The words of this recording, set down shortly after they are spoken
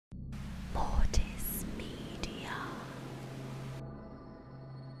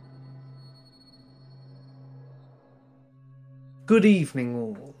Good evening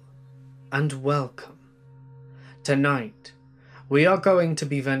all, and welcome. Tonight, we are going to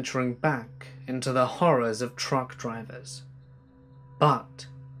be venturing back into the horrors of truck drivers. But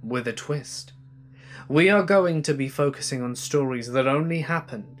with a twist. We are going to be focusing on stories that only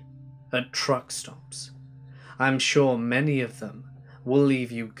happened at truck stops. I'm sure many of them will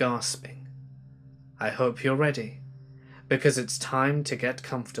leave you gasping. I hope you're ready, because it's time to get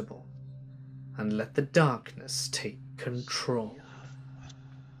comfortable and let the darkness take control.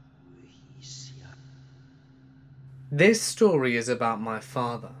 This story is about my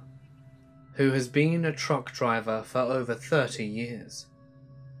father, who has been a truck driver for over 30 years.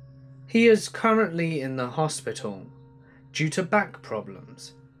 He is currently in the hospital due to back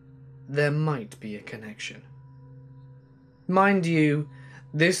problems. There might be a connection. Mind you,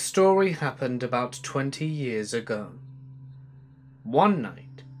 this story happened about 20 years ago. One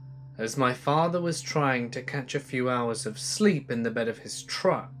night, as my father was trying to catch a few hours of sleep in the bed of his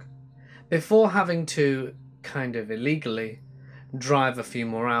truck, before having to, kind of illegally, drive a few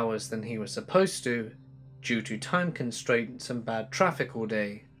more hours than he was supposed to, due to time constraints and bad traffic all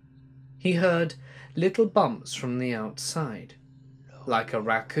day, he heard little bumps from the outside, like a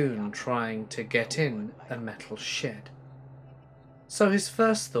raccoon trying to get in a metal shed. So his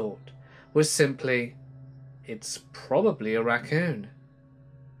first thought was simply, it's probably a raccoon.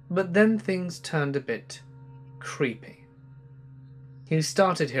 But then things turned a bit creepy. He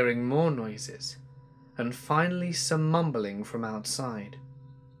started hearing more noises, and finally some mumbling from outside.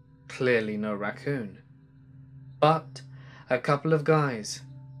 Clearly no raccoon, but a couple of guys,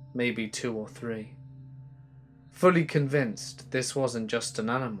 maybe 2 or 3. Fully convinced this wasn't just an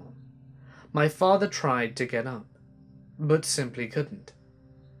animal, my father tried to get up, but simply couldn't.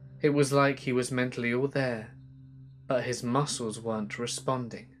 It was like he was mentally all there, but his muscles weren't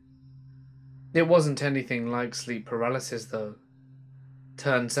responding. It wasn't anything like sleep paralysis though.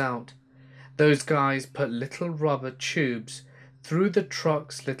 Turns out, those guys put little rubber tubes through the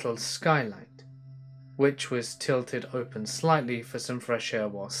truck's little skylight, which was tilted open slightly for some fresh air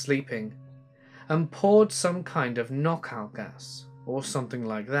while sleeping, and poured some kind of knockout gas, or something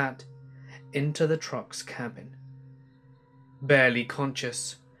like that, into the truck's cabin. Barely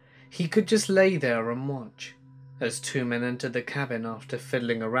conscious, he could just lay there and watch, as 2 men entered the cabin after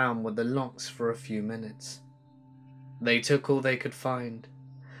fiddling around with the locks for a few minutes. They took all they could find,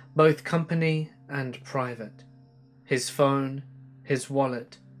 both company and private, his phone, his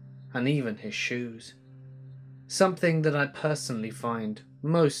wallet, and even his shoes. Something that I personally find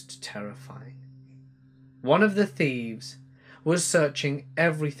most terrifying. One of the thieves was searching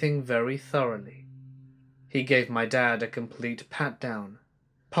everything very thoroughly. He gave my dad a complete pat-down,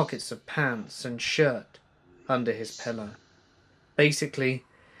 pockets of pants and shirt under his pillow. Basically,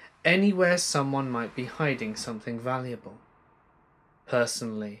 anywhere someone might be hiding something valuable.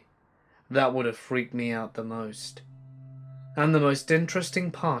 Personally, that would have freaked me out the most. And the most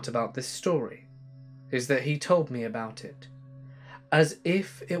interesting part about this story is that he told me about it, as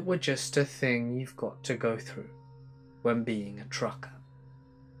if it were just a thing you've got to go through when being a trucker.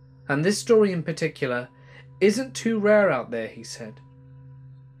 And this story in particular isn't too rare out there, he said.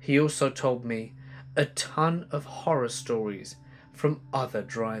 He also told me a ton of horror stories from other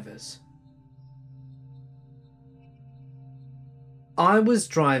drivers. I was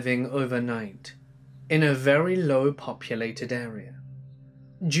driving overnight in a very low populated area.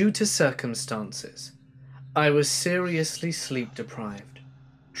 Due to circumstances, I was seriously sleep deprived,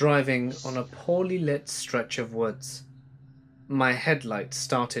 driving on a poorly lit stretch of woods. My headlights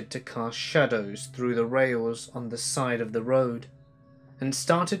started to cast shadows through the rails on the side of the road, and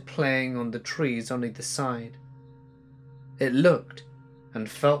started playing on the trees on either side. It looked and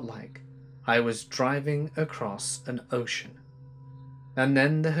felt like I was driving across an ocean. And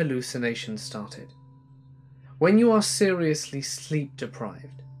then the hallucinations started. When you are seriously sleep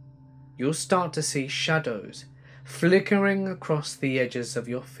deprived, you'll start to see shadows flickering across the edges of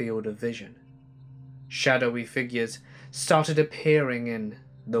your field of vision. Shadowy figures started appearing in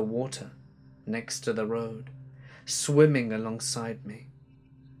the water next to the road, swimming alongside me.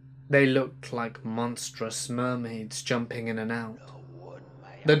 They looked like monstrous mermaids jumping in and out.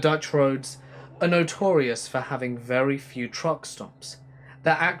 The Dutch roads are notorious for having very few truck stops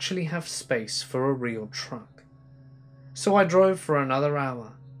that actually have space for a real truck. So I drove for another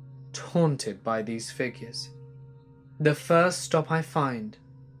hour, taunted by these figures. The first stop I find,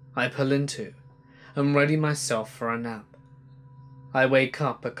 I pull into and ready myself for a nap. I wake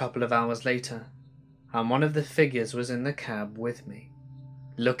up a couple of hours later, and one of the figures was in the cab with me,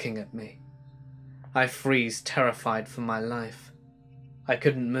 looking at me. I freeze, terrified for my life. I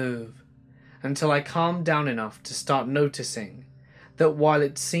couldn't move until I calmed down enough to start noticing that while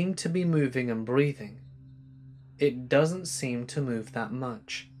it seemed to be moving and breathing, it doesn't seem to move that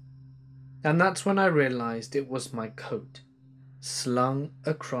much. And that's when I realized it was my coat, slung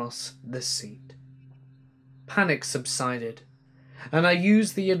across the seat. Panic subsided, and I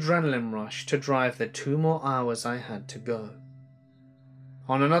used the adrenaline rush to drive the 2 more hours I had to go.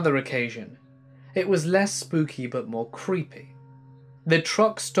 On another occasion, it was less spooky but more creepy. The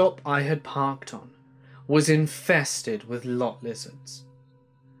truck stop I had parked on was infested with lot lizards.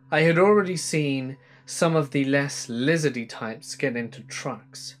 I had already seen some of the less lizardy types get into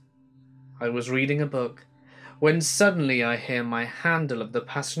trucks. I was reading a book when suddenly I hear my handle of the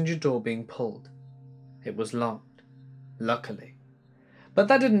passenger door being pulled. It was locked, luckily, but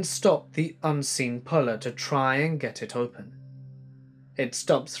that didn't stop the unseen puller to try and get it open. It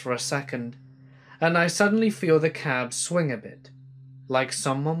stops for a second, and I suddenly feel the cab swing a bit, like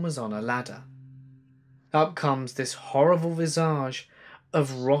someone was on a ladder. Up comes this horrible visage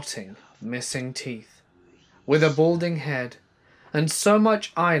of rotting, missing teeth, with a balding head, and so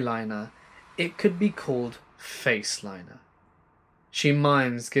much eyeliner it could be called face liner. She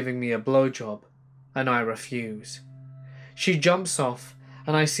mimes giving me a blowjob, and I refuse. She jumps off,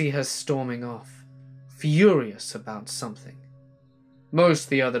 and I see her storming off, furious about something. Most of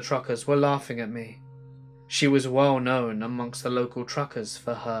the other truckers were laughing at me. She was well known amongst the local truckers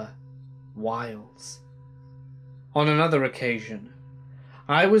for her wiles. On another occasion,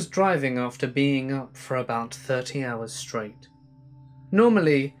 I was driving after being up for about 30 hours straight.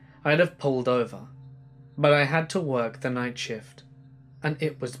 Normally, I'd have pulled over, but I had to work the night shift, and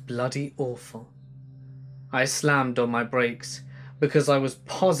it was bloody awful. I slammed on my brakes because I was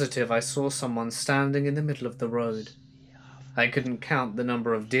positive I saw someone standing in the middle of the road. I couldn't count the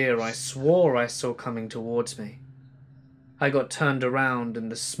number of deer I swore I saw coming towards me. I got turned around in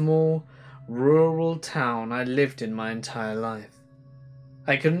the small, rural town I lived in my entire life.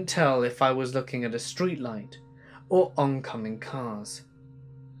 I couldn't tell if I was looking at a streetlight or oncoming cars.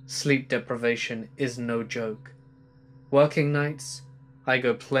 Sleep deprivation is no joke. Working nights, I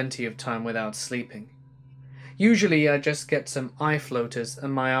go plenty of time without sleeping. Usually I just get some eye floaters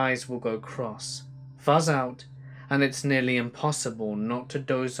and my eyes will go cross, fuzz out, and it's nearly impossible not to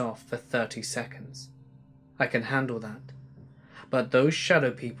doze off for 30 seconds. I can handle that. But those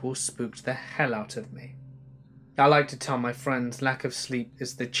shadow people spooked the hell out of me. I like to tell my friends lack of sleep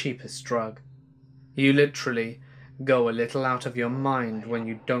is the cheapest drug. You literally go a little out of your mind when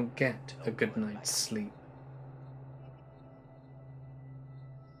you don't get a good night's sleep.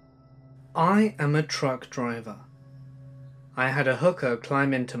 I am a truck driver. I had a hooker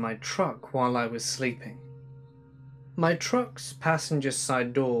climb into my truck while I was sleeping. My truck's passenger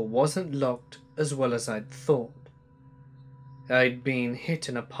side door wasn't locked as well as I'd thought. I'd been hit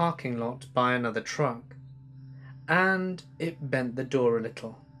in a parking lot by another truck, and it bent the door a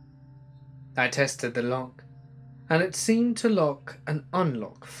little. I tested the lock, and it seemed to lock and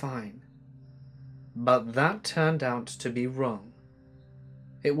unlock fine. But that turned out to be wrong.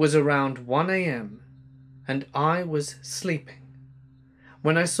 It was around 1 a.m, and I was sleeping,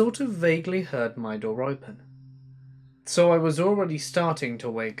 when I sort of vaguely heard my door open. So I was already starting to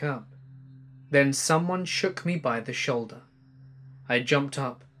wake up. Then someone shook me by the shoulder. I jumped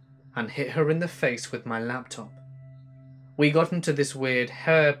up and hit her in the face with my laptop. We got into this weird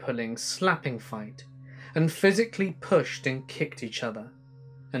hair-pulling, slapping fight and physically pushed and kicked each other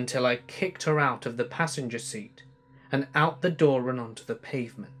until I kicked her out of the passenger seat and out the door and onto the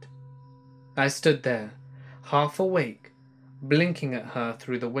pavement. I stood there, half awake, blinking at her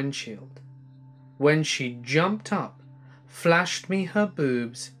through the windshield, when she jumped up, flashed me her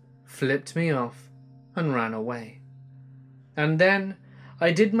boobs, flipped me off, and ran away. And then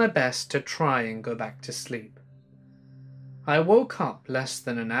I did my best to try and go back to sleep. I woke up less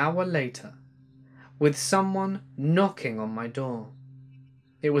than an hour later with someone knocking on my door.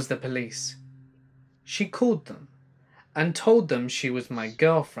 It was the police. She called them and told them she was my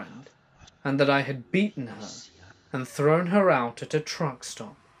girlfriend and that I had beaten her and thrown her out at a truck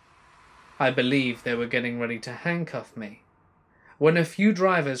stop. I believe they were getting ready to handcuff me when a few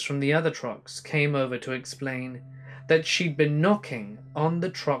drivers from the other trucks came over to explain that she'd been knocking on the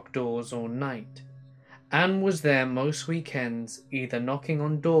truck doors all night and was there most weekends either knocking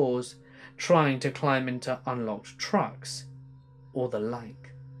on doors, trying to climb into unlocked trucks, or the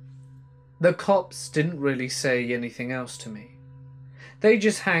like. The cops didn't really say anything else to me. They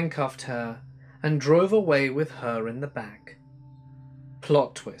just handcuffed her and drove away with her in the back.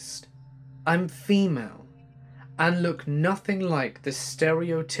 Plot twist: I'm female and look nothing like the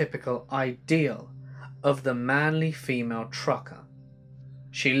stereotypical ideal of the manly female trucker.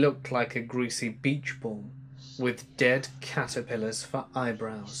 She looked like a greasy beach ball, with dead caterpillars for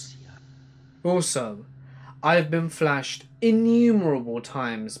eyebrows. Also, I've been flashed innumerable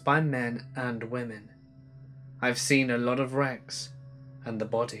times by men and women. I've seen a lot of wrecks, and the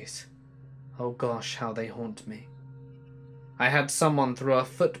bodies. Oh gosh, how they haunt me. I had someone throw a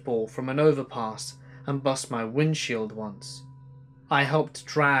football from an overpass and bust my windshield once. I helped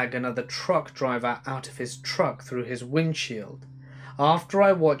drag another truck driver out of his truck through his windshield after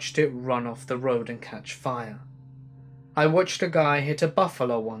I watched it run off the road and catch fire. I watched a guy hit a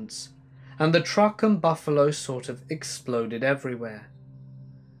buffalo once, and the truck and buffalo sort of exploded everywhere.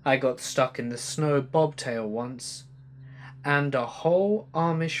 I got stuck in the snow bobtail once, and a whole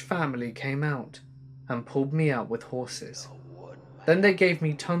Amish family came out and pulled me out with horses. Then they gave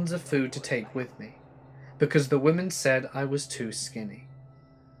me tons of food to take with me, because the women said I was too skinny.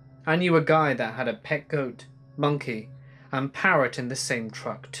 I knew a guy that had a pet goat, monkey, and parrot in the same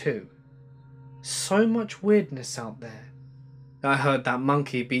truck too. So much weirdness out there. I heard that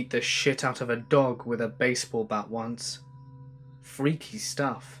monkey beat the shit out of a dog with a baseball bat once. Freaky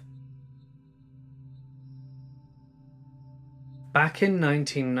stuff. Back in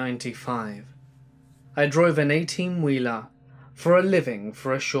 1995, I drove an 18-wheeler for a living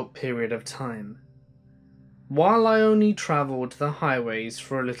for a short period of time. While I only travelled the highways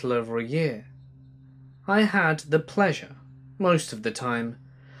for a little over a year, I had the pleasure, most of the time,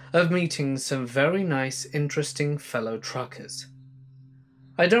 of meeting some very nice, interesting fellow truckers.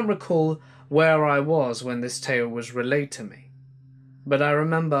 I don't recall where I was when this tale was relayed to me, but I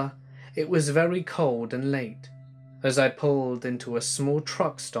remember it was very cold and late as I pulled into a small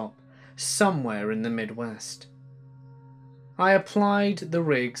truck stop somewhere in the Midwest. I applied the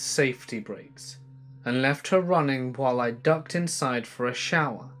rig's safety brakes and left her running while I ducked inside for a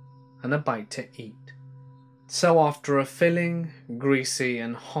shower and a bite to eat. So after a filling, greasy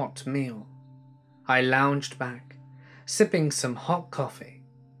and hot meal, I lounged back, sipping some hot coffee,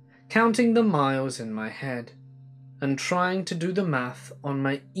 counting the miles in my head, and trying to do the math on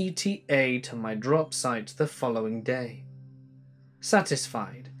my ETA to my drop site the following day.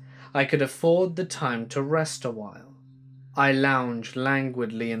 Satisfied I could afford the time to rest a while, I lounged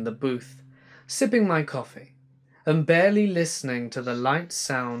languidly in the booth, sipping my coffee, and barely listening to the light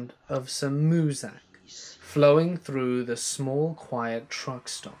sound of some muzak flowing through the small quiet truck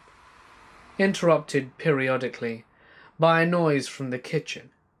stop, interrupted periodically by a noise from the kitchen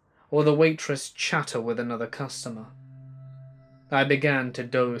or the waitress chatter with another customer. I began to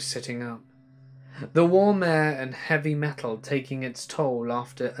doze sitting up, the warm air and heavy metal taking its toll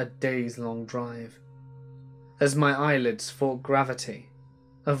after a days-long drive. As my eyelids fought gravity,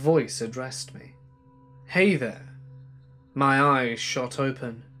 a voice addressed me. "Hey there." My eyes shot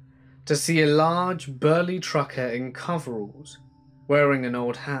open to see a large, burly trucker in coveralls, wearing an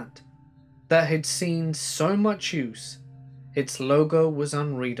old hat that had seen so much use its logo was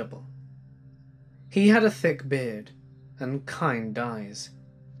unreadable. He had a thick beard and kind eyes.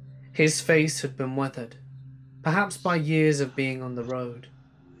 His face had been weathered, perhaps by years of being on the road.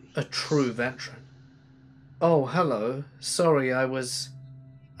 A true veteran. "Oh, hello. Sorry, I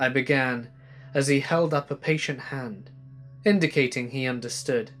began as he held up a patient hand, indicating he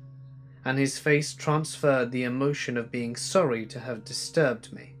understood, and his face transferred the emotion of being sorry to have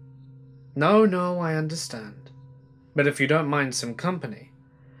disturbed me. No, I understand. But if you don't mind some company,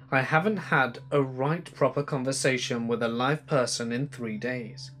 I haven't had a right proper conversation with a live person in 3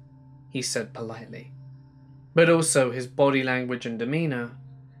 days," he said politely. But also his body language and demeanour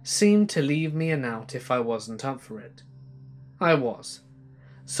seemed to leave me an out if I wasn't up for it. I was,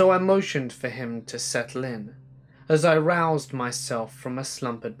 so I motioned for him to settle in, as I roused myself from a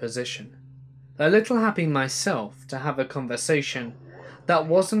slumped position, a little happy myself to have a conversation that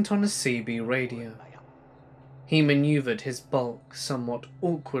wasn't on a CB radio. He manoeuvred his bulk somewhat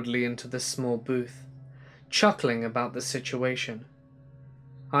awkwardly into the small booth, chuckling about the situation.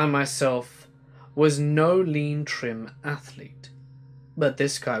 I myself was no lean, trim athlete, but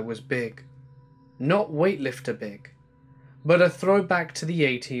this guy was big. Not weightlifter big, but a throwback to the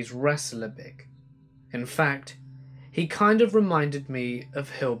 80s wrestler big. In fact, he kind of reminded me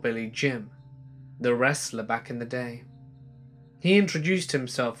of Hillbilly Jim, the wrestler back in the day. He introduced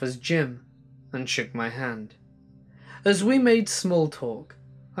himself as Jim and shook my hand. As we made small talk,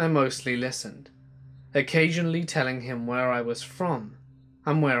 I mostly listened, occasionally telling him where I was from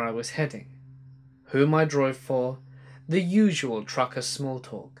and where I was heading, whom I drove for, the usual trucker small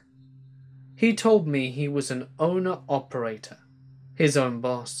talk. He told me he was an owner-operator, his own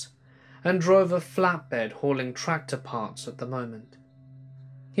boss, and drove a flatbed hauling tractor parts at the moment.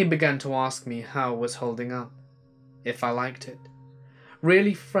 He began to ask me how I was holding up, if I liked it.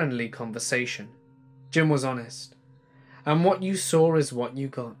 Really friendly conversation. Jim was honest, and what you saw is what you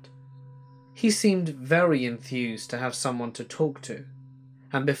got. He seemed very enthused to have someone to talk to,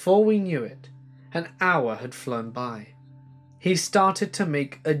 and before we knew it, an hour had flown by. He started to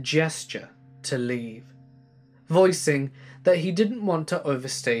make a gesture to leave, voicing that he didn't want to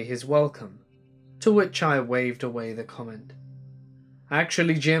overstay his welcome, to which I waved away the comment.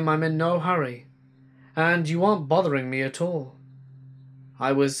 Actually, Jim, I'm in no hurry, and you aren't bothering me at all.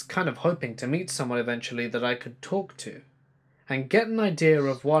 I was kind of hoping to meet someone eventually that I could talk to, and get an idea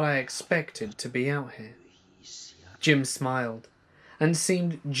of what I expected to be out here. Jim smiled, and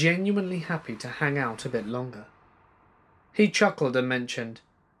seemed genuinely happy to hang out a bit longer. He chuckled and mentioned,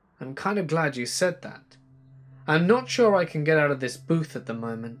 I'm kind of glad you said that. I'm not sure I can get out of this booth at the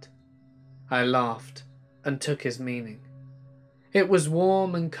moment. I laughed and took his meaning. It was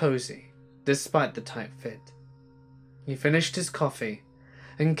warm and cozy, despite the tight fit. He finished his coffee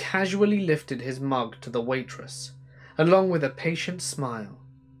and casually lifted his mug to the waitress, along with a patient smile,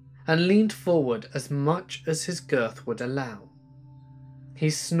 and leaned forward as much as his girth would allow. He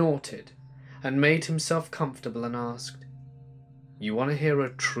snorted and made himself comfortable and asked, You want to hear a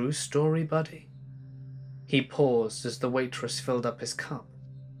true story, buddy? He paused as the waitress filled up his cup,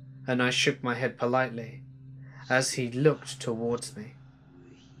 and I shook my head politely as he looked towards me.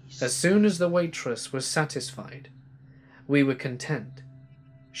 As soon as the waitress was satisfied, we were content.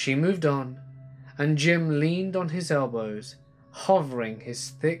 She moved on, and Jim leaned on his elbows, hovering his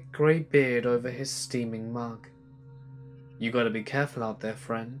thick grey beard over his steaming mug. You gotta be careful out there,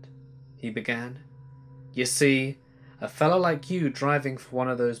 friend, he began. You see, a fella like you driving for one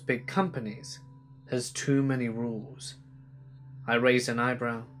of those big companies has too many rules. I raised an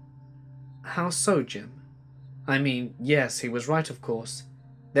eyebrow. How so, Jim? I mean, yes, he was right, of course.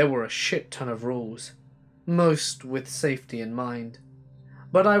 There were a shit ton of rules, most with safety in mind.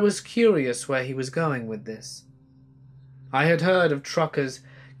 But I was curious where he was going with this. I had heard of truckers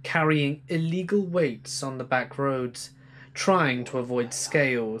carrying illegal weights on the back roads, trying to avoid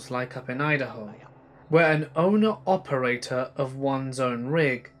scales like up in Idaho, where an owner-operator of one's own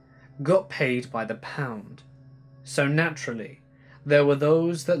rig got paid by the pound. So naturally, there were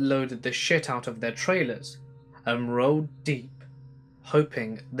those that loaded the shit out of their trailers and rode deep,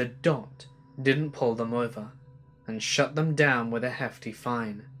 hoping the dot didn't pull them over and shut them down with a hefty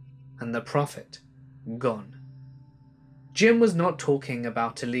fine, and the profit gone. Jim was not talking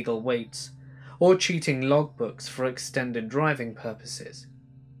about illegal weights or cheating logbooks for extended driving purposes.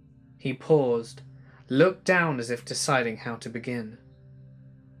 He paused, looked down as if deciding how to begin.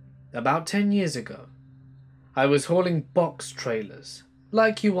 About 10 years ago, I was hauling box trailers,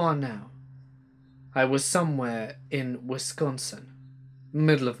 like you are now. I was somewhere in Wisconsin,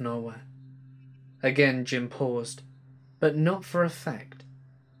 middle of nowhere. Again Jim paused, but not for effect.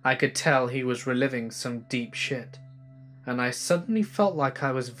 I could tell he was reliving some deep shit, and I suddenly felt like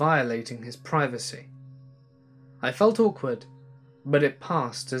I was violating his privacy. I felt awkward, but it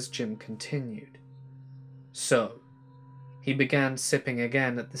passed as Jim continued. So, he began sipping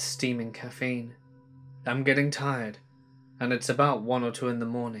again at the steaming caffeine. I'm getting tired, and it's about 1 or 2 in the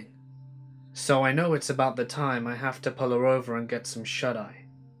morning. So I know it's about the time I have to pull her over and get some shut-eye.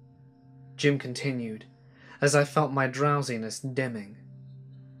 Jim continued, as I felt my drowsiness dimming.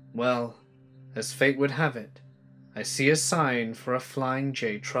 Well, as fate would have it, I see a sign for a Flying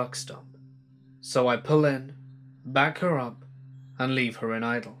J truck stop. So I pull in, back her up, and leave her in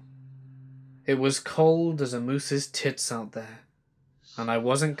idle. It was cold as a moose's tits out there, and I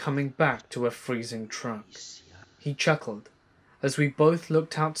wasn't coming back to a freezing truck. He chuckled as we both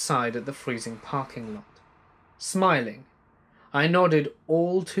looked outside at the freezing parking lot. Smiling, I nodded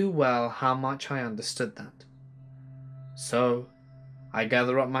all too well how much I understood that. So, I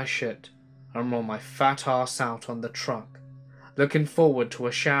gather up my shit and roll my fat ass out on the truck, looking forward to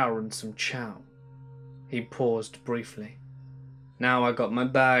a shower and some chow. He paused briefly. Now I got my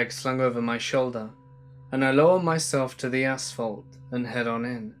bag slung over my shoulder, and I lower myself to the asphalt and head on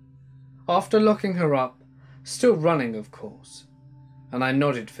in. After locking her up, still running of course, and I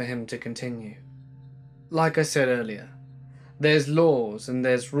nodded for him to continue. Like I said earlier, there's laws and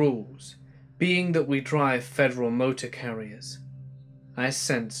there's rules, being that we drive federal motor carriers. I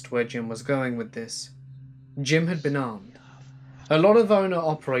sensed where Jim was going with this. Jim had been armed. A lot of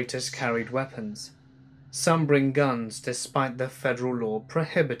owner-operators carried weapons. Some bring guns despite the federal law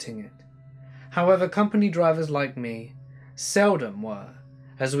prohibiting it. However, company drivers like me seldom were,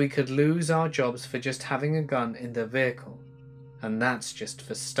 as we could lose our jobs for just having a gun in the vehicle, and that's just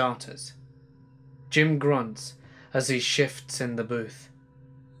for starters. Jim grunts as he shifts in the booth.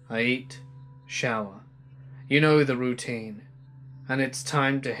 I eat, shower, you know the routine, and it's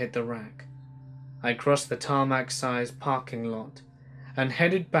time to hit the rack. I crossed the tarmac-sized parking lot and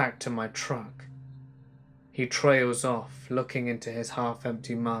headed back to my truck. He trails off, looking into his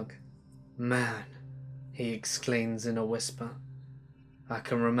half-empty mug. "Man," he exclaims in a whisper. "I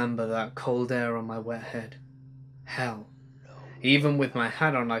can remember that cold air on my wet head. Hell, even with my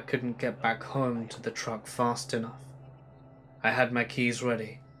hat on, I couldn't get back home to the truck fast enough. I had my keys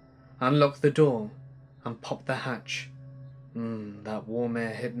ready, unlocked the door, and popped the hatch. That warm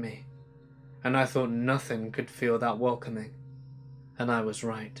air hit me, and I thought nothing could feel that welcoming. And I was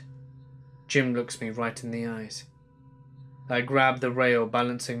right. Jim looks me right in the eyes. I grab the rail,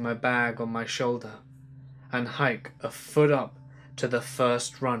 balancing my bag on my shoulder, and hike a foot up to the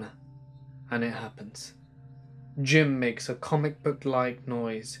first runner, and it happens. Jim makes a comic book-like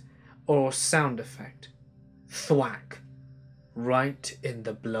noise or sound effect. Thwack! Right in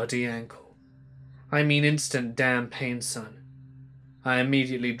the bloody ankle. I mean instant damn pain, son. I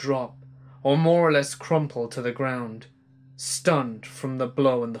immediately drop, or more or less crumple to the ground, stunned from the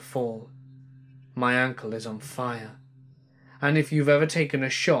blow and the fall. My ankle is on fire, and if you've ever taken a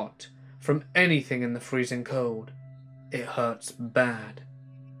shot from anything in the freezing cold, it hurts bad.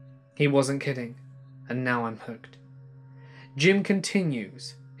 He wasn't kidding, and now I'm hooked. Jim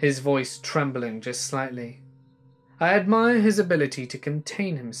continues, his voice trembling just slightly. I admire his ability to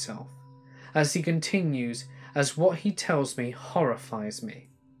contain himself as he continues, as what he tells me horrifies me.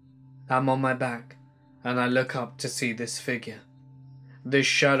 I'm on my back, and I look up to see this figure, this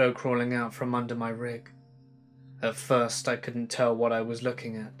shadow crawling out from under my rig. At first I couldn't tell what I was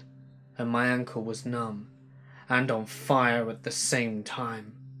looking at, and my ankle was numb and on fire at the same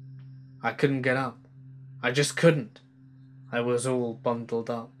time. I couldn't get up. I just couldn't. I was all bundled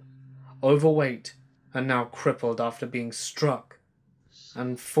up, overweight, and now crippled after being struck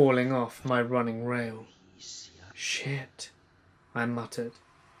and falling off my running rail. Shit, I muttered,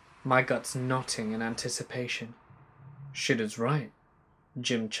 my guts knotting in anticipation. Shit is right,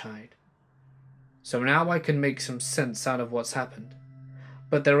 Jim chided. So now I can make some sense out of what's happened.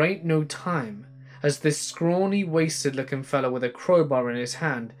 But there ain't no time, as this scrawny, wasted-looking fellow with a crowbar in his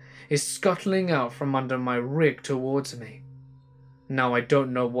hand is scuttling out from under my rig towards me. Now I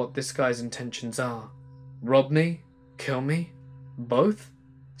don't know what this guy's intentions are. Rob me? Kill me? Both?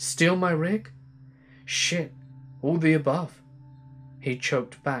 Steal my rig? Shit, all the above. He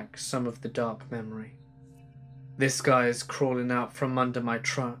choked back some of the dark memory. This guy is crawling out from under my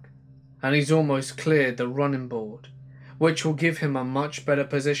truck, and he's almost cleared the running board, which will give him a much better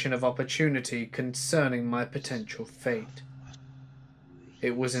position of opportunity concerning my potential fate.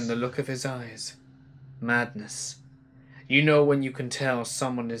 It was in the look of his eyes. Madness. You know when you can tell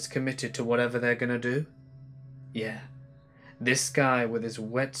someone is committed to whatever they're gonna do? Yeah. This guy with his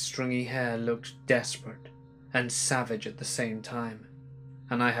wet, stringy hair looked desperate and savage at the same time,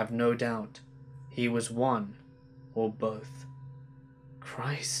 and I have no doubt he was one or both.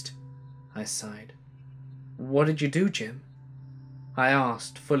 Christ, I sighed. What did you do, Jim? I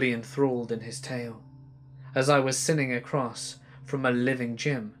asked, fully enthralled in his tale. As I was sinning across from a living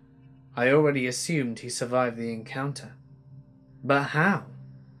Jim, I already assumed he survived the encounter. But how?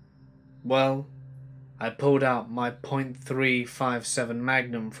 Well, I pulled out my .357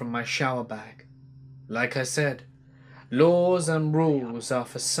 Magnum from my shower bag. Like I said, laws and rules are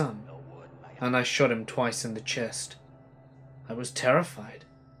for some, and I shot him twice in the chest. I was terrified,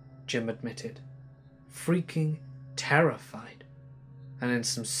 Jim admitted. Freaking terrified, and in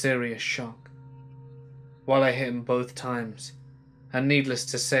some serious shock. While I hit him both times, and needless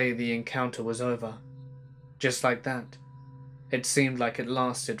to say the encounter was over. Just like that. It seemed like it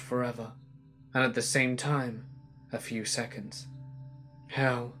lasted forever, and at the same time, a few seconds.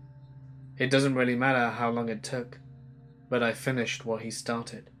 Hell, it doesn't really matter how long it took, but I finished what he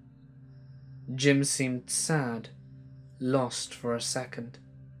started. Jim seemed sad, lost for a second.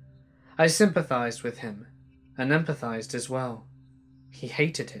 I sympathized with him, and empathized as well. He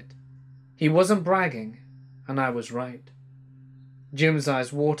hated it. He wasn't bragging, and I was right. Jim's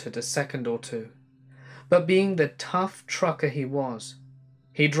eyes watered a second or two, but being the tough trucker he was,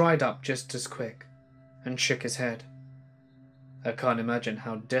 he dried up just as quick, and shook his head. I can't imagine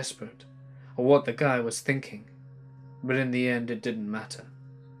how desperate, or what the guy was thinking, but in the end it didn't matter.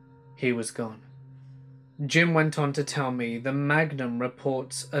 He was gone. Jim went on to tell me the Magnum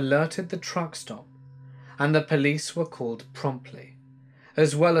reports alerted the truck stop, and the police were called promptly,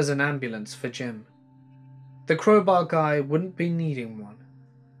 as well as an ambulance for Jim. The crowbar guy wouldn't be needing one.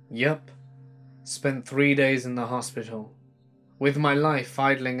 Yup. Spent 3 days in the hospital, with my life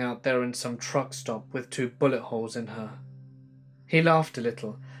idling out there in some truck stop with 2 bullet holes in her. He laughed a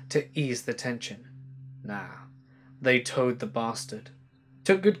little to ease the tension. Nah, they towed the bastard.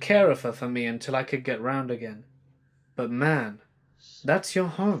 Took good care of her for me until I could get round again. But man, that's your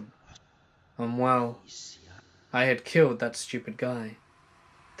home. And well, I had killed that stupid guy.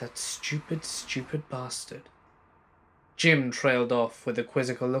 That stupid, stupid bastard. Jim trailed off with a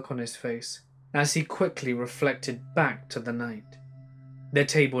quizzical look on his face as he quickly reflected back to the night. The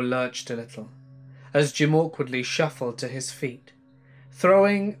table lurched a little as Jim awkwardly shuffled to his feet,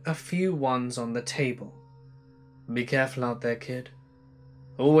 throwing a few ones on the table. Be careful out there, kid.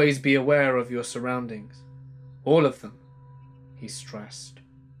 Always be aware of your surroundings. All of them, he stressed.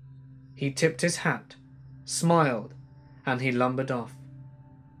 He tipped his hat, smiled, and he lumbered off,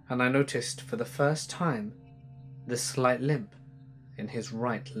 and I noticed for the first time the slight limp in his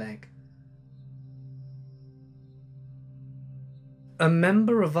right leg. A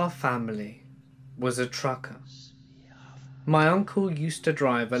member of our family was a trucker. My uncle used to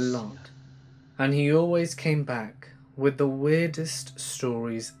drive a lot, and he always came back with the weirdest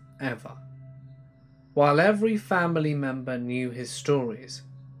stories ever. While every family member knew his stories,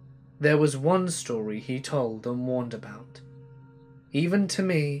 there was one story he told and warned about, even to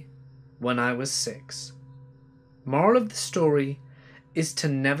me when I was 6. Moral of the story is to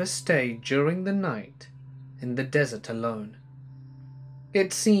never stay during the night in the desert alone.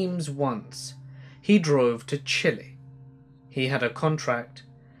 It seems once he drove to Chile. He had a contract,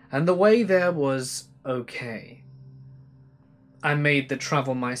 and the way there was okay. I made the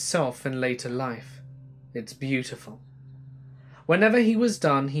travel myself in later life. It's beautiful. Whenever he was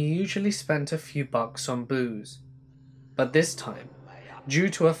done, he usually spent a few bucks on booze. But this time, due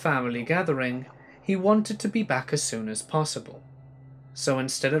to a family gathering, he wanted to be back as soon as possible. So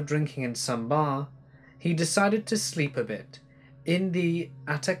instead of drinking in some bar, he decided to sleep a bit in the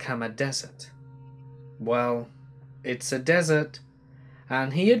Atacama Desert. Well, it's a desert,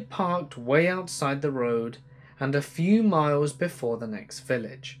 and he had parked way outside the road and a few miles before the next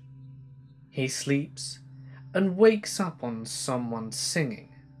village. He sleeps and wakes up on someone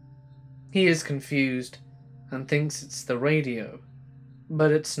singing. He is confused and thinks it's the radio,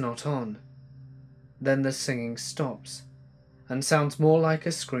 but it's not on. Then the singing stops and sounds more like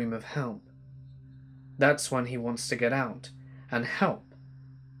a scream of help. That's when he wants to get out and help,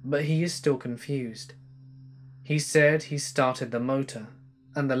 but he is still confused. He said he started the motor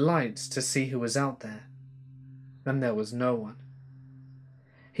and the lights to see who was out there, and there was no one.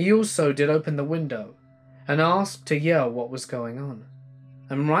 He also did open the window and asked to yell what was going on,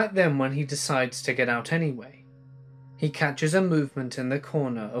 and right then when he decides to get out anyway, he catches a movement in the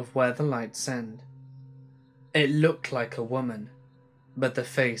corner of where the lights end. It looked like a woman, but the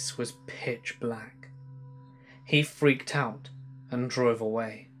face was pitch black. He freaked out and drove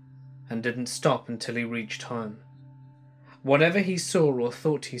away, and didn't stop until he reached home. Whatever he saw or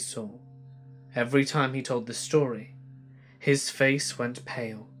thought he saw, every time he told the story, his face went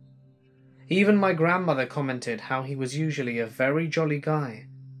pale. Even my grandmother commented how he was usually a very jolly guy,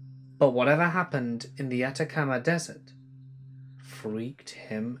 but whatever happened in the Atacama Desert freaked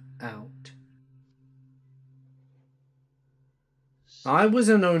him out. I was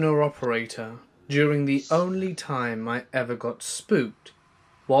an owner-operator during the only time I ever got spooked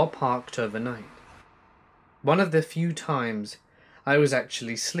while parked overnight. One of the few times I was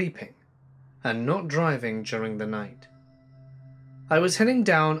actually sleeping and not driving during the night. I was heading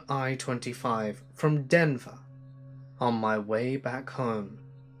down I-25 from Denver on my way back home,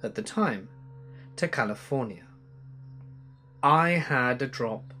 at the time, to California. I had a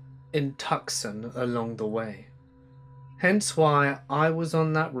drop in Tucson along the way, hence why I was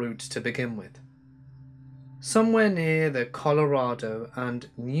on that route to begin with. Somewhere near the Colorado and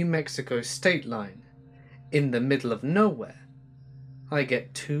New Mexico state line, in the middle of nowhere, I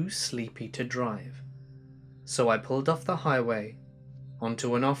get too sleepy to drive, so I pulled off the highway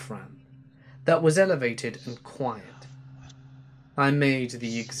onto an off-ramp that was elevated and quiet. I made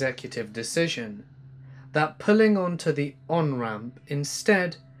the executive decision that pulling onto the on-ramp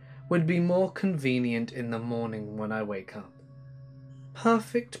instead would be more convenient in the morning when I wake up.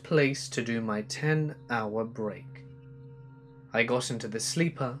 Perfect place to do my 10-hour break. I got into the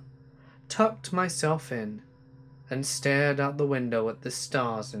sleeper, tucked myself in, and stared out the window at the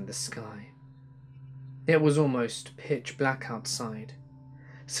stars in the sky. It was almost pitch black outside,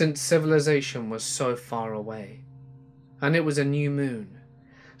 since civilization was so far away, and it was a new moon,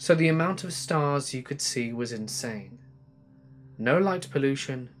 so the amount of stars you could see was insane. No light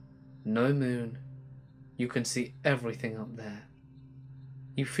pollution, no moon. You can see everything up there.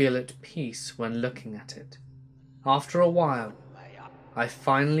 You feel at peace when looking at it. After a while, I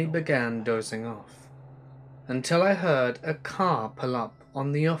finally began dozing off, until I heard a car pull up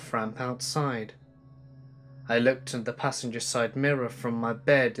on the off-ramp outside. I looked in the passenger side mirror from my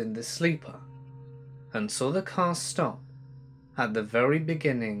bed in the sleeper and saw the car stop at the very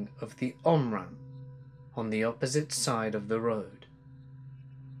beginning of the on-ramp on the opposite side of the road.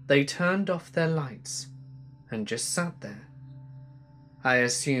 They turned off their lights and just sat there. I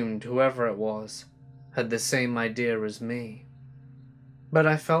assumed whoever it was had the same idea as me, but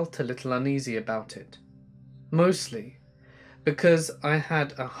I felt a little uneasy about it, mostly because I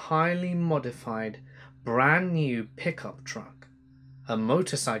had a highly modified, brand new pickup truck, a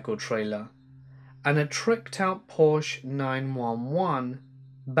motorcycle trailer, and a tricked-out Porsche 911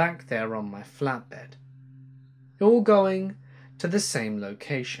 back there on my flatbed, all going to the same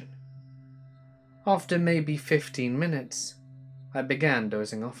location. After maybe 15 minutes, I began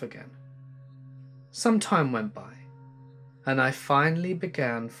dozing off again. Some time went by, and I finally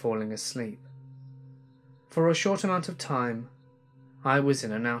began falling asleep. For a short amount of time, I was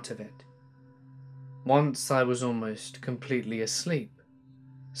in and out of it. Once I was almost completely asleep,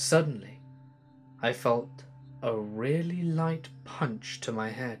 suddenly I felt a really light punch to my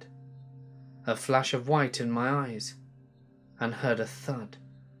head, a flash of white in my eyes, and heard a thud.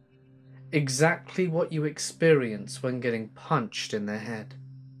 Exactly what you experience when getting punched in the head.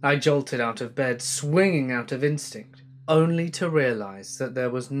 I jolted out of bed, swinging out of instinct, only to realize that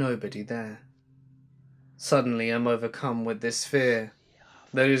there was nobody there. Suddenly I'm overcome with this fear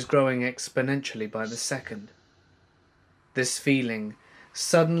that is growing exponentially by the second. This feeling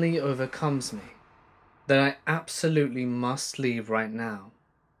suddenly overcomes me that I absolutely must leave right now,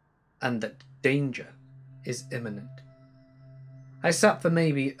 and that danger is imminent. I sat for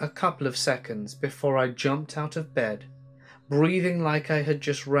maybe a couple of seconds before I jumped out of bed, breathing like I had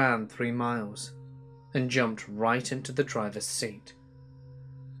just ran 3 miles, and jumped right into the driver's seat.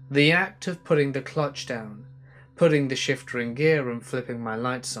 The act of putting the clutch down, putting the shifter in gear and flipping my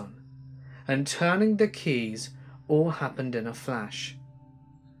lights on, and turning the keys all happened in a flash.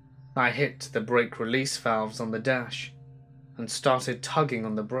 I hit the brake release valves on the dash and started tugging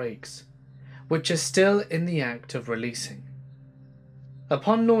on the brakes, which are still in the act of releasing.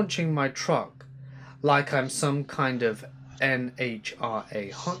 Upon launching my truck, like I'm some kind of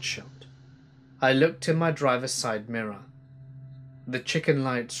NHRA hotshot, I looked in my driver's side mirror. The chicken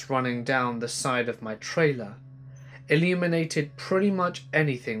lights running down the side of my trailer illuminated pretty much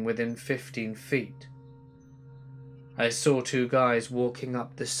anything within 15 feet. I saw 2 guys walking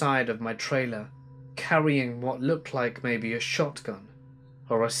up the side of my trailer, carrying what looked like maybe a shotgun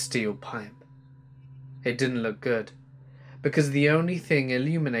or a steel pipe. It didn't look good, because the only thing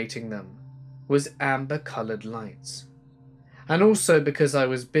illuminating them was amber-colored lights, and also because I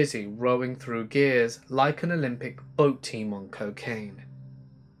was busy rowing through gears like an Olympic boat team on cocaine.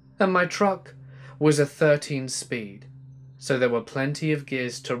 And my truck was a 13 speed, so there were plenty of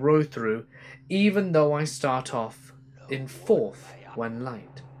gears to row through, even though I start off in 4th when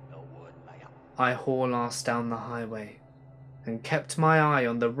light. I haul-assed down the highway and kept my eye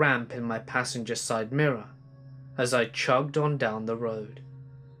on the ramp in my passenger side mirror as I chugged on down the road.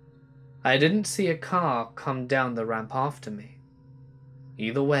 I didn't see a car come down the ramp after me.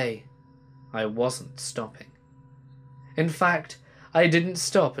 Either way, I wasn't stopping. In fact, I didn't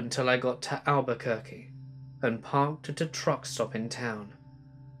stop until I got to Albuquerque and parked at a truck stop in town.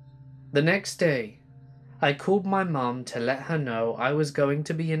 The next day, I called my mum to let her know I was going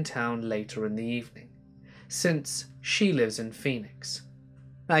to be in town later in the evening, since she lives in Phoenix.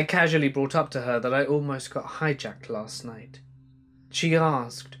 I casually brought up to her that I almost got hijacked last night. She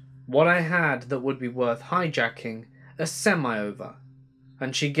asked what I had that would be worth hijacking a semi over,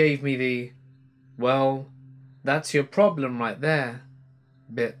 and she gave me the, "Well, that's your problem right there,"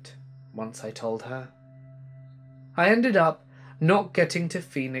 bit once I told her. I ended up not getting to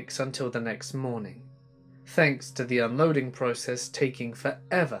Phoenix until the next morning, thanks to the unloading process taking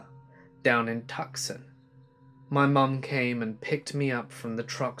forever down in Tucson. My mum came and picked me up from the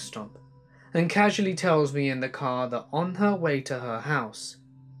truck stop and casually tells me in the car that on her way to her house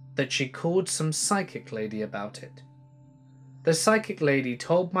that she called some psychic lady about it. The psychic lady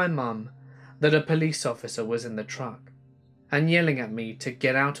told my mum that a police officer was in the truck and yelling at me to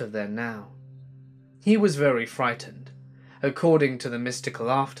get out of there now. He was very frightened, according to the mystical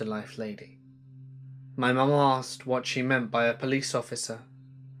afterlife lady. My mum asked what she meant by a police officer.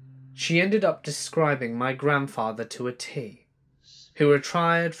 She ended up describing my grandfather to a T, who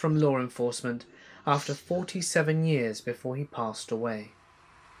retired from law enforcement after 47 years before he passed away.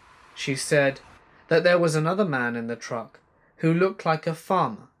 She said that there was another man in the truck who looked like a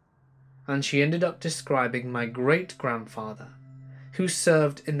farmer, and she ended up describing my great-grandfather, who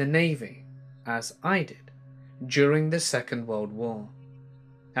served in the Navy, as I did, during the Second World War,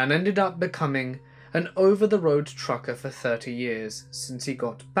 and ended up becoming an over-the-road trucker for 30 years since he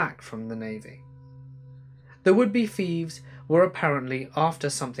got back from the Navy. The would-be thieves were apparently after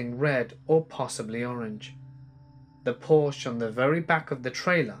something red or possibly orange. The Porsche on the very back of the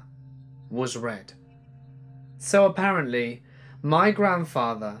trailer was red. So apparently, my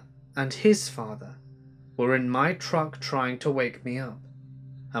grandfather and his father were in my truck trying to wake me up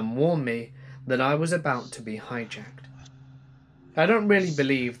and warn me that I was about to be hijacked. I don't really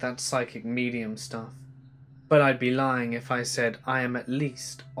believe that psychic medium stuff, but I'd be lying if I said I am at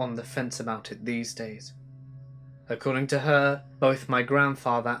least on the fence about it these days. According to her, both my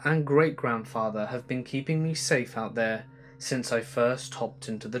grandfather and great-grandfather have been keeping me safe out there since I first hopped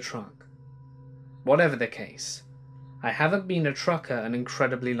into the truck. Whatever the case, I haven't been a trucker an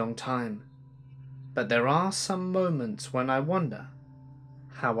incredibly long time, but there are some moments when I wonder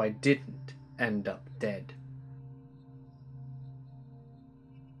how I didn't end up dead.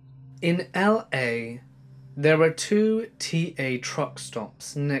 In LA, there are 2 TA truck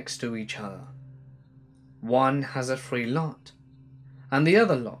stops next to each other. One has a free lot, and the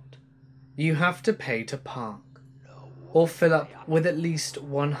other lot you have to pay to park, or fill up with at least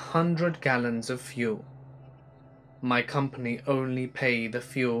 100 gallons of fuel. My company only pay the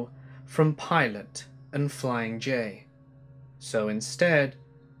fuel from Pilot and Flying J, so instead,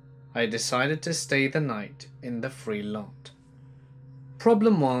 I decided to stay the night in the free lot.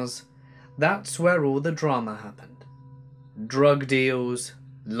 Problem was, that's where all the drama happened. Drug deals,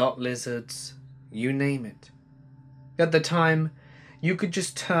 lot lizards, you name it. At the time, you could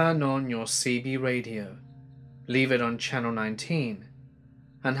just turn on your CB radio, leave it on channel 19,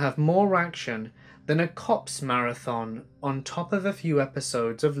 and have more action than a cops marathon on top of a few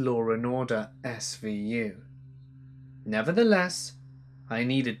episodes of Law & Order SVU. Nevertheless, I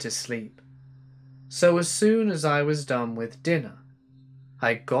needed to sleep. So as soon as I was done with dinner,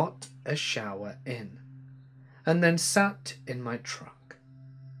 I got a shower in, and then sat in my truck.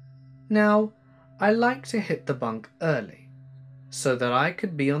 Now, I like to hit the bunk early, so that I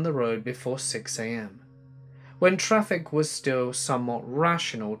could be on the road before 6 AM, when traffic was still somewhat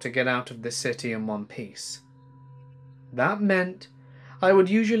rational to get out of the city in one piece. That meant I would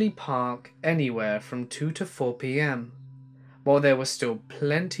usually park anywhere from 2 to 4 PM, while there were still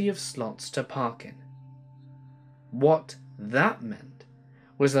plenty of slots to park in. What that meant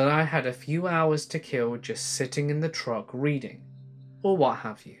was that I had a few hours to kill just sitting in the truck reading, or what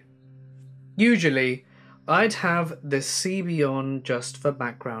have you. Usually, I'd have the CB on just for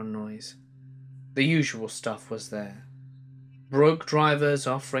background noise. The usual stuff was there. Broke drivers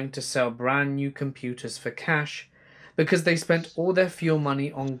offering to sell brand new computers for cash because they spent all their fuel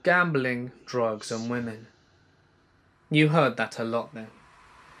money on gambling, drugs and women. You heard that a lot then,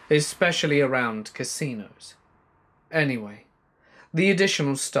 especially around casinos. Anyway, the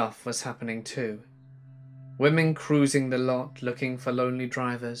additional stuff was happening too. Women cruising the lot looking for lonely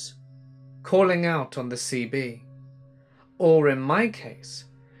drivers, calling out on the CB, or in my case,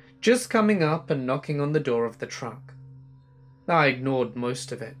 just coming up and knocking on the door of the truck. I ignored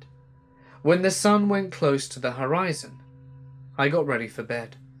most of it. When the sun went close to the horizon, I got ready for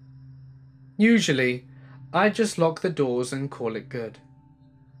bed. Usually, I'd just lock the doors and call it good.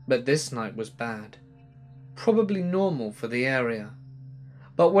 But this night was bad. Probably normal for the area.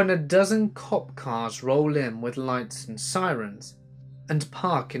 But when a dozen cop cars roll in with lights and sirens and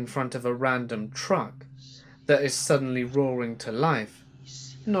park in front of a random truck that is suddenly roaring to life,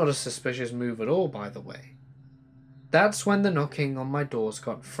 not a suspicious move at all, by the way, that's when the knocking on my doors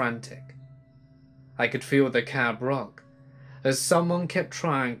got frantic. I could feel the cab rock as someone kept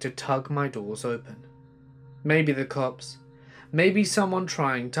trying to tug my doors open. Maybe the cops, maybe someone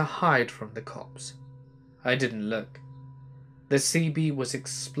trying to hide from the cops. I didn't look. The CB was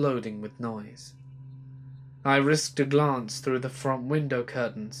exploding with noise. I risked a glance through the front window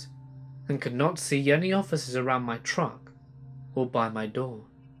curtains and could not see any officers around my truck or by my door.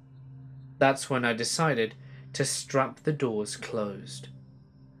 That's when I decided to strap the doors closed.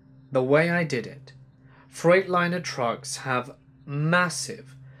 The way I did it, Freightliner trucks have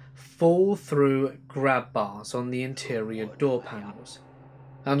massive fall-through grab bars on the interior door panels.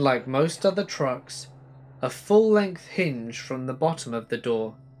 Unlike most other trucks, a full-length hinge from the bottom of the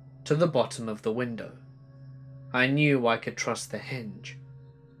door to the bottom of the window. I knew I could trust the hinge,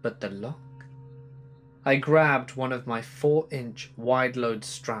 but the lock? I grabbed one of my 4-inch wide-load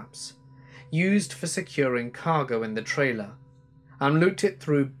straps, used for securing cargo in the trailer, and looped it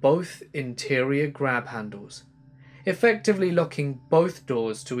through both interior grab handles, effectively locking both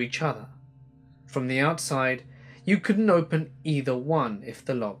doors to each other. From the outside, you couldn't open either one if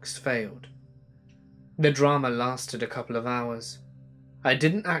the locks failed. The drama lasted a couple of hours. I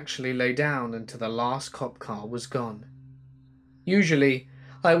didn't actually lay down until the last cop car was gone. Usually,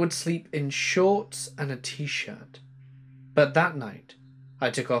 I would sleep in shorts and a t-shirt. But that night, I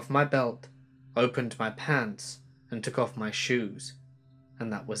took off my belt, opened my pants, and took off my shoes,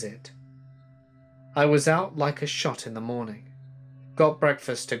 and that was it. I was out like a shot in the morning, got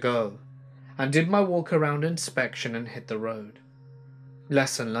breakfast to go, and did my walk around inspection and hit the road.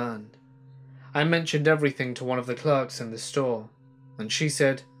 Lesson learned. I mentioned everything to one of the clerks in the store, and she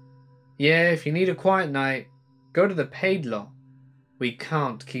said, "Yeah, if you need a quiet night, go to the paid lot. We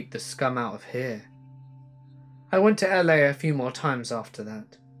can't keep the scum out of here." I went to LA a few more times after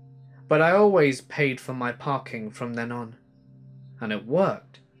that, but I always paid for my parking from then on, and it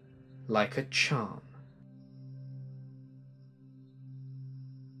worked like a charm.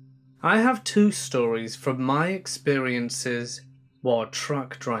 I have two stories from my experiences while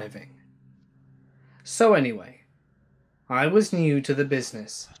truck driving. So anyway, I was new to the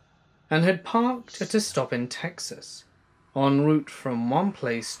business and had parked at a stop in Texas, en route from one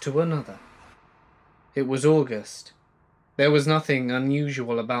place to another. It was August. There was nothing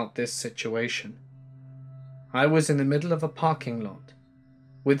unusual about this situation. I was in the middle of a parking lot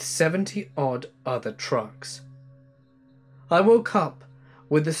with 70-odd other trucks. I woke up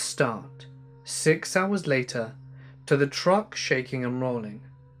with a start 6 hours later to the truck shaking and rolling,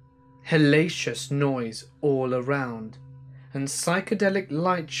 hellacious noise all around, and psychedelic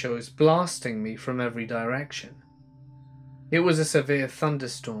light shows blasting me from every direction. It was a severe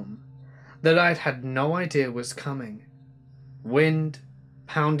thunderstorm that I'd had no idea was coming. Wind,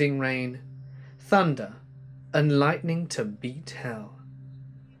 pounding rain, thunder, and lightning to beat hell.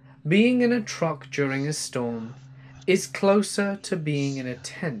 Being in a truck during a storm is closer to being in a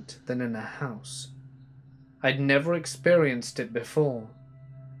tent than in a house. I'd never experienced it before,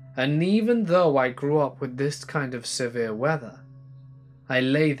 and even though I grew up with this kind of severe weather, I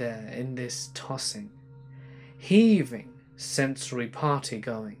lay there in this tossing, heaving sensory party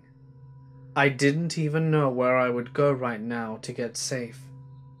going. I didn't even know where I would go right now to get safe,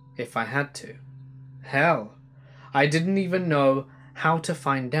 if I had to. Hell, I didn't even know how to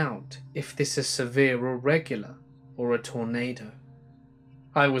find out if this is severe or regular or a tornado.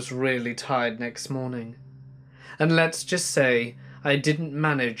 I was really tired next morning, and let's just say I didn't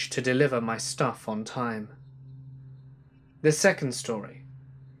manage to deliver my stuff on time. The second story.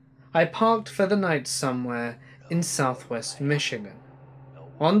 I parked for the night somewhere in southwest Michigan,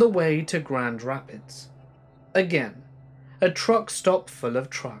 on the way to Grand Rapids. Again, a truck stop full of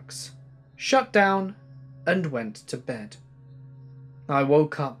trucks, shut down and went to bed. I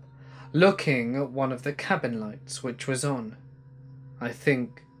woke up looking at one of the cabin lights which was on. I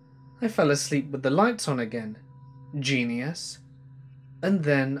think I fell asleep with the lights on again. Genius. And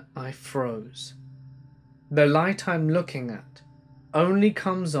then I froze. The light I'm looking at only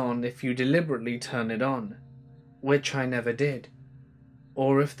comes on if you deliberately turn it on, which I never did,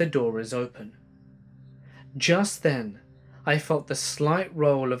 or if the door is open. Just then, I felt the slight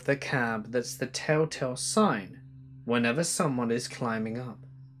roll of the cab that's the telltale sign whenever someone is climbing up.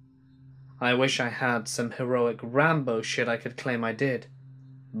 I wish I had some heroic Rambo shit I could claim I did,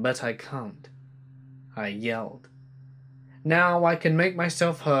 but I can't. I yelled. Now I can make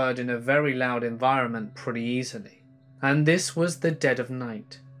myself heard in a very loud environment pretty easily, and this was the dead of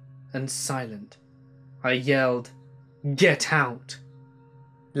night, and silent. I yelled, "Get out!"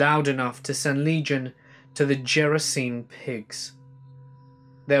 loud enough to send Legion to the Gerasene pigs.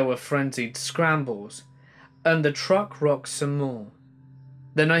 There were frenzied scrambles, and the truck rocked some more.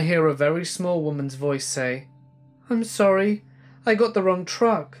 Then I hear a very small woman's voice say, "I'm sorry, I got the wrong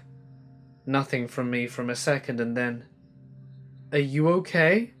truck." Nothing from me for a second, and then, "Are you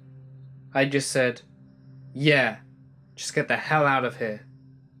okay?" I just said, "Yeah, just get the hell out of here."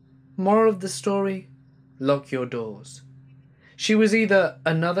 Moral of the story, lock your doors. She was either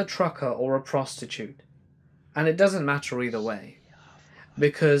another trucker or a prostitute, and it doesn't matter either way,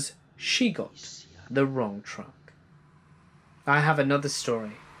 because she got the wrong truck. I have another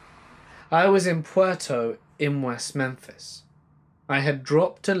story. I was in Puerto in West Memphis. I had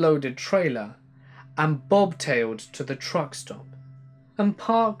dropped a loaded trailer and bobtailed to the truck stop and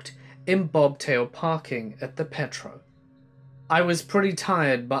parked in bobtail parking at the Petro. I was pretty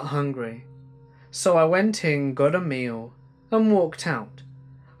tired but hungry, so I went in, got a meal, and walked out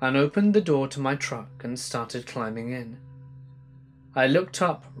and opened the door to my truck and started climbing in. I looked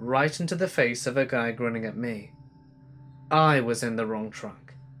up right into the face of a guy grinning at me. I was in the wrong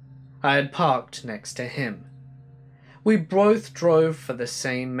truck. I had parked next to him. We both drove for the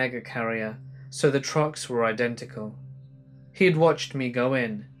same mega carrier, so the trucks were identical. He had watched me go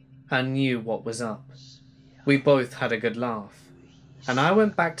in and knew what was up. We both had a good laugh. and I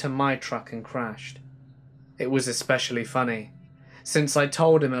went back to my truck and crashed. It was especially funny, since I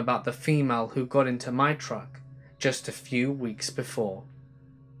told him about the female who got into my truck just a few weeks before.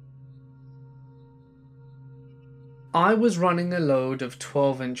 I was running a load of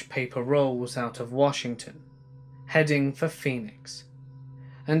 12-inch paper rolls out of Washington, heading for Phoenix,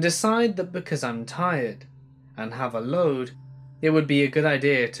 and decide that because I'm tired and have a load, it would be a good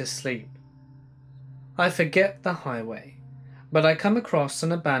idea to sleep. I forget the highway, but I come across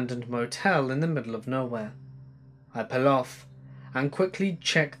an abandoned motel in the middle of nowhere. I pull off and quickly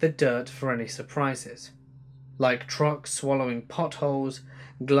check the dirt for any surprises, like trucks swallowing potholes,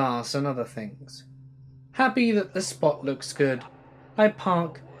 glass and other things. Happy that the spot looks good, I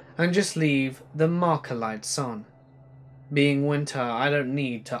park and just leave the marker lights on. Being winter, I don't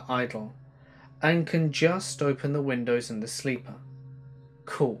need to idle, and can just open the windows in the sleeper.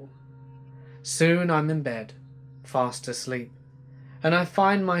 Cool. Soon I'm in bed, fast asleep, and I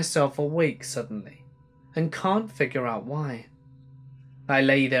find myself awake suddenly, and can't figure out why. I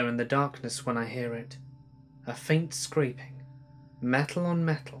lay there in the darkness when I hear it, a faint scraping, metal on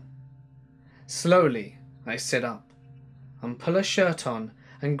metal. Slowly, I sit up, and pull a shirt on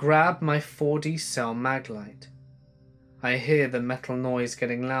and grab my 4D cell mag light. I hear the metal noise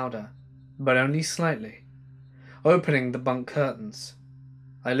getting louder, but only slightly. Opening the bunk curtains,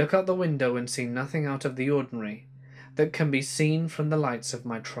 I look out the window and see nothing out of the ordinary that can be seen from the lights of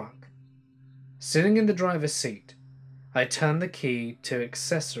my truck. Sitting in the driver's seat, I turn the key to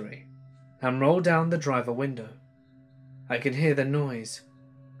accessory and roll down the driver window. I can hear the noise,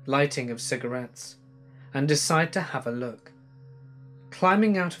 lighting of cigarettes, and decide to have a look.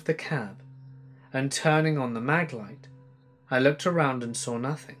 Climbing out of the cab and turning on the mag light, I looked around and saw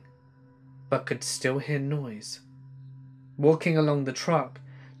nothing, but could still hear noise. Walking along the truck,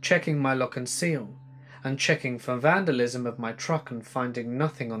 checking my lock and seal, and checking for vandalism of my truck and finding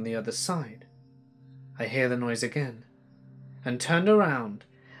nothing on the other side, I hear the noise again, and turned around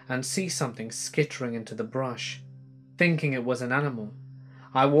and see something skittering into the brush. Thinking it was an animal,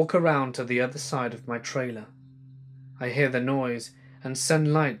 I walk around to the other side of my trailer. I hear the noise and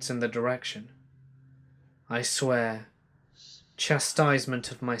send lights in the direction. I swear,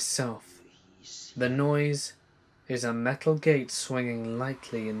 chastisement of myself, the noise is a metal gate swinging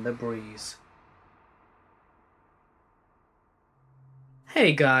lightly in the breeze.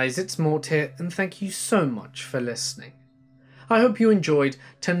 Hey guys, it's Mort here, and thank you so much for listening. I hope you enjoyed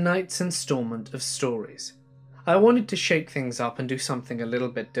tonight's installment of stories. I wanted to shake things up and do something a little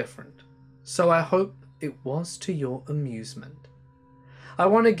bit different, so I hope it was to your amusement. I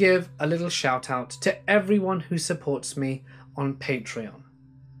want to give a little shout out to everyone who supports me on Patreon.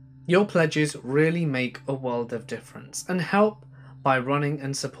 Your pledges really make a world of difference and help by running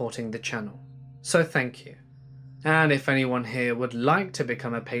and supporting the channel, so thank you. And if anyone here would like to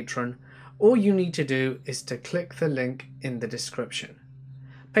become a patron, all you need to do is to click the link in the description.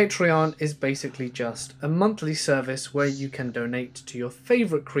 Patreon is basically just a monthly service where you can donate to your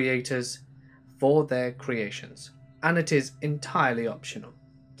favourite creators for their creations, and it is entirely optional.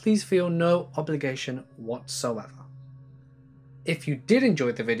 Please feel no obligation whatsoever. If you did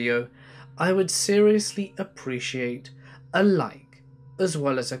enjoy the video, I would seriously appreciate a like as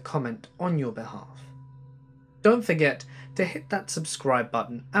well as a comment on your behalf. Don't forget to hit that subscribe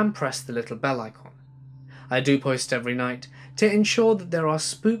button and press the little bell icon. I do post every night to ensure that there are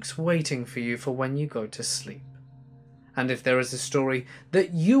spooks waiting for you for when you go to sleep. And if there is a story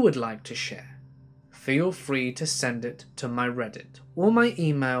that you would like to share, feel free to send it to my Reddit or my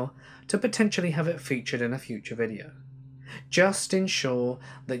email to potentially have it featured in a future video. Just ensure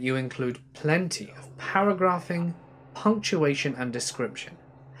that you include plenty of paragraphing, punctuation and description,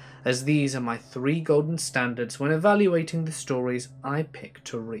 as these are my 3 golden standards when evaluating the stories I pick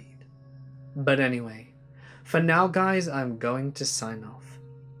to read. But anyway, for now guys, I'm going to sign off.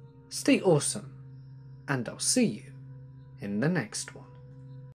 Stay awesome, and I'll see you in the next one.